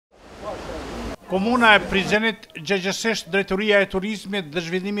Komuna e Prizrenit, gjëgjësisht Drejtoria e Turizmit dhe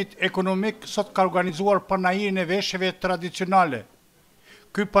Zhvillimit Ekonomik sot ka organizuar panairin e veshjeve tradicionale.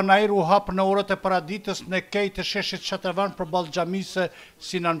 Ky panair u hap në orët e paraditës në kej të sheshit Shatrevan përballë xhamisë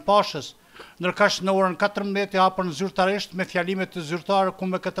Sinan Pashës, ndërkaq në orën 14 e hapën zyrtarisht me fjalime të zyrtarë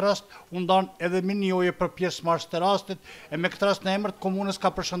ku me këtë rast u ndan edhe minjoje për pjesëmarrës të rastit e me këtë rast në emër të komunës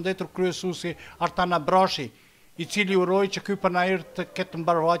ka përshëndetur kryesuesi Artana Brashi, i cili uroi që ky panair të ketë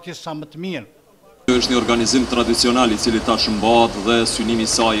mbarvajtje sa më të mirë. Kjo është një organizim tradicional i cili tash mbahet dhe synimi i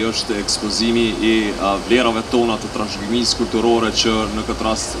saj është ekspozimi i vlerave tona të trashëgimisë kulturore që në këtë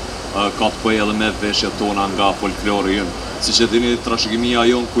rast ka të bëjë edhe me veshjet tona nga folklori ynë. Siç e dini, trashëgimia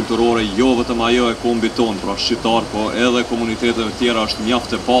jonë kulturore jo vetëm ajo e kombit tonë, pra shqiptar, po edhe komuniteteve tjera është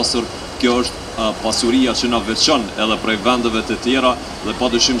mjaft e pasur. Kjo është pasuria që na veçon edhe prej vendeve të tjera dhe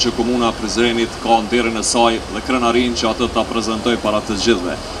padyshim që komuna e Prizrenit ka nderin e saj dhe krenarinë që atë ta prezantoj para të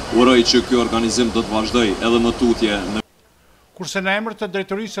gjithëve. Uroj që ky organizim do të vazhdojë edhe më tutje. Kurse në emër të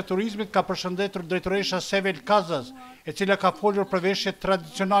Drejtorisë së Turizmit ka përshëndetur drejtoresha Sevel Kazaz, e cila ka folur për veshjet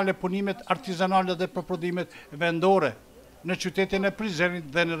tradicionale, punimet artizanale dhe për prodhimet vendore në qytetin e Prizrenit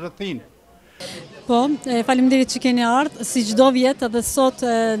dhe në rrethin. Po, faleminderit që keni ardhur, si çdo vit edhe sot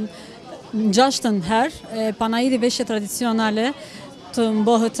në 6. herë panairi veshje tradicionale të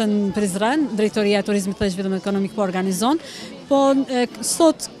mbohet në Prizren, Drejtoria e Turizmit dhe Zhvillimit Ekonomik po organizon. Po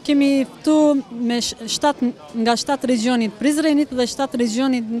sot kemi këtu me 7 nga 7 regionit Prizrenit dhe 7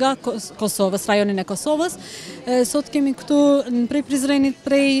 regionit nga Kosovës, rajonin e Kosovës. Sot kemi këtu prej Prizrenit,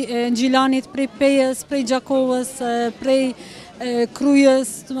 prej Gjilanit, prej Pejës, prej Gjakovës, prej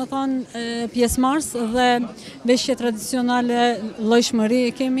Krujës, të më thonë pjesëmarrës dhe veshje tradicionale Lajmi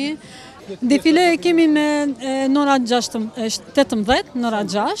kemi. Defile kemi me nora 18, nora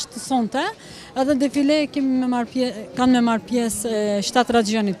 6, sonte, edhe defile kanë me marrë pjesë 7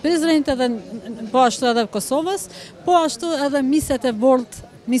 regionit Prizrenit, edhe po ashtu edhe Kosovës, po ashtu edhe miset e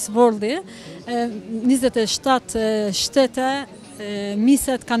Miss Worldi, 27 shtete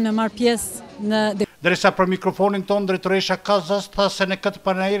miset kanë me marrë pjesë në. Derisa për mikrofonin ton, drejtoresha Kazas tha se në këtë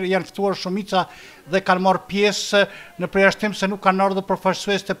panair janë ftuar shumica dhe kanë marrë pjesë në përjashtim se nuk kanë ardhur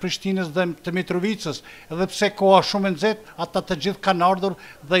përfaqësues të Prishtinës dhe të Mitrovicës, edhe pse koha shumë e nxehtë, ata të gjithë kanë ardhur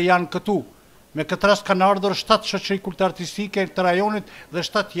dhe janë këtu. Me këtë rast kanë ardhur 7 shoqëri kulturartistike të rajonit dhe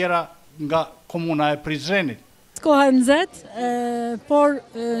 7 tjera nga komuna e Prizrenit. Koha e nxehtë, por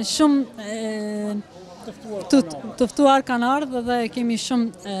shumë të ftuar kanë ardhur dhe kemi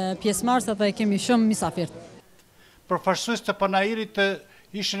shumë pjesëmarrës dhe kemi shumë mysafir. Përfaqësues të panairit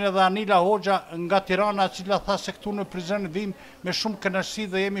ishin edhe Anila Hoxha nga Tirana, e cila tha se këtu në Prizren vim me shumë kënaqësi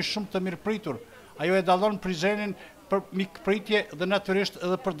dhe jemi shumë të mirëpritur. Ajo e dallon Prizrenin për mikpritje dhe natyrisht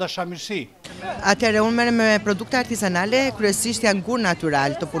edhe për dashamirësi. Atëherë unë merrem me produkte artizanale, kryesisht janë gur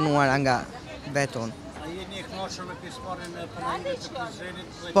natyral të punuara nga vetun. A jeni e kënaqur me pjesëmarrjen e panairit të Prizrenit?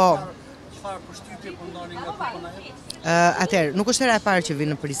 Po. Çfarë përshtypje po ndani nga ky panair? Atëherë, nuk është hera e parë që vi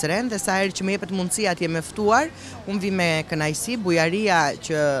në Prizren, dhe sa herë që më jepet mundësia të jem e ftuar, unë vi me kënaqësi, bujaria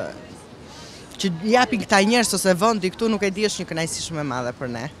që japin këta njerëz ose vendi këtu nuk e di, është një kënaqësi shumë e madhe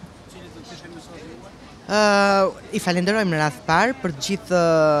për ne. I falenderojmë në radhë parë për të gjithë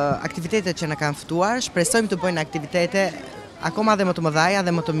aktivitetet që na kanë ftuar, shpresojmë të bëjnë aktivitete akoma dhe më të mëdha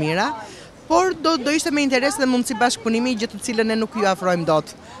dhe më të mira. Por do ishte me interes dhe mundësi bashkëpunimi, gjë të cilën ne nuk ju afrojmë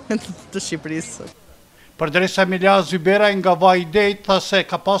dot të Shqipërisë. Përderisa Emilia Zybera nga Vajdej tha se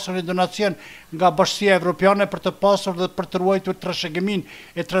ka pasur një donacion nga Bashkia Evropiane për të pasur dhe për të ruajtur trashëgiminë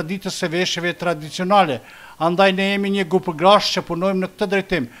e traditës së veshjeve tradicionale. Andaj ne jemi një grup grash që punojmë në këtë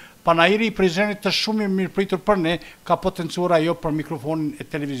drejtim. Panairi i Prizrenit të shumë i mirëpritur për ne, ka potencuar ajo për mikrofonin e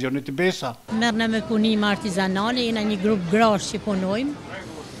televizionit të Besa. Merrna me punime artizanale, jena një grup grash që punojmë.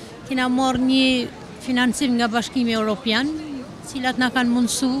 Kena marrë një financim nga Bashkimi Evropian, cilat na kanë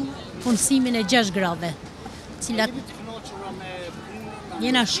mundësu punësimin e 6 grave.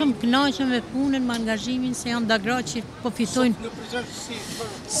 Jena shumë kënaqur me punën, me angazhimin, se janë da gra që po fitojnë.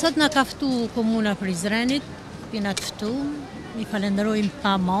 Sot na ka ftu komuna Prizrenit, jena të ftu, i falenderojmë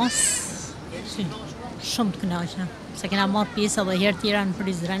pa mas, shumë të kënaqur. Se kena marrë pjesë edhe herë tjera në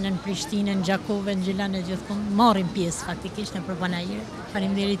Prizren, në Prishtinë, në Gjakove, në Gjilan e gjithkund. Marrim pjesë faktikisht në panair.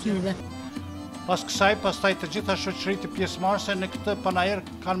 Faleminderit juve. Pas kësaj, pastaj të gjitha shoqëritë pjesëmarrëse në këtë panair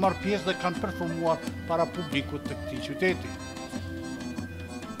kanë marrë pjesë dhe kanë performuar para publikut të këtij qyteti.